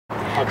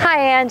Hi,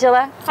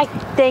 Angela. Hi.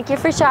 Thank you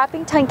for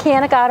shopping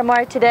Tunkhannock Auto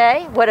Mart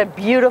today. What a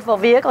beautiful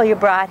vehicle you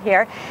brought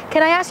here.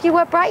 Can I ask you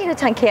what brought you to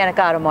Tunkhannock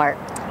Auto Mart?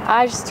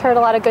 I just heard a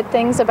lot of good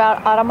things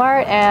about Auto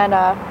Mart and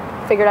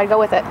figured I'd go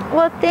with it.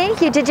 Well,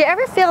 thank you. Did you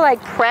ever feel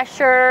like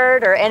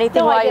pressured or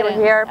anything while you were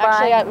here?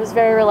 Actually, I was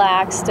very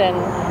relaxed and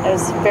it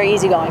was very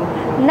easygoing.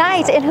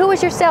 Nice. And who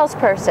was your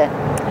salesperson?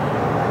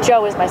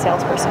 Joe is my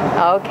salesperson.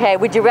 Okay.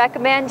 Would you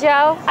recommend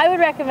Joe? I would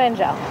recommend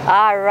Joe.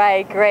 All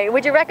right, great.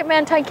 Would you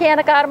recommend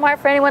Tunkhannock Auto Mart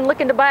for anyone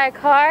looking to buy a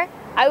car?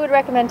 I would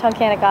recommend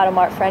Tunkhannock Auto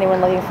Mart for anyone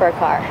looking for a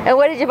car. And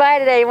what did you buy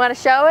today? You want to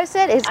show us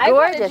it? It's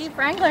gorgeous. I bought a Jeep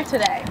Wrangler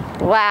today.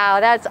 Wow,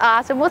 that's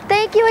awesome. Well,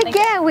 thank you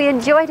again. We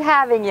enjoyed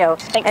having you.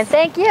 Thanks. And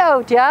thank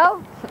you,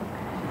 Joe.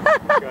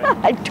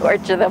 I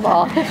torture them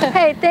all.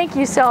 Hey, thank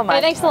you so much.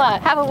 Hey, thanks a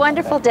lot. Have a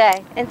wonderful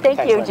day. And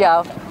thank you,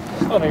 Joe.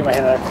 Oh, no, you might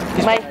have that.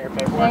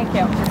 Thank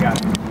you.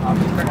 I'll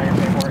just print out your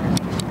paperwork.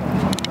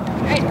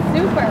 Great,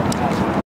 super.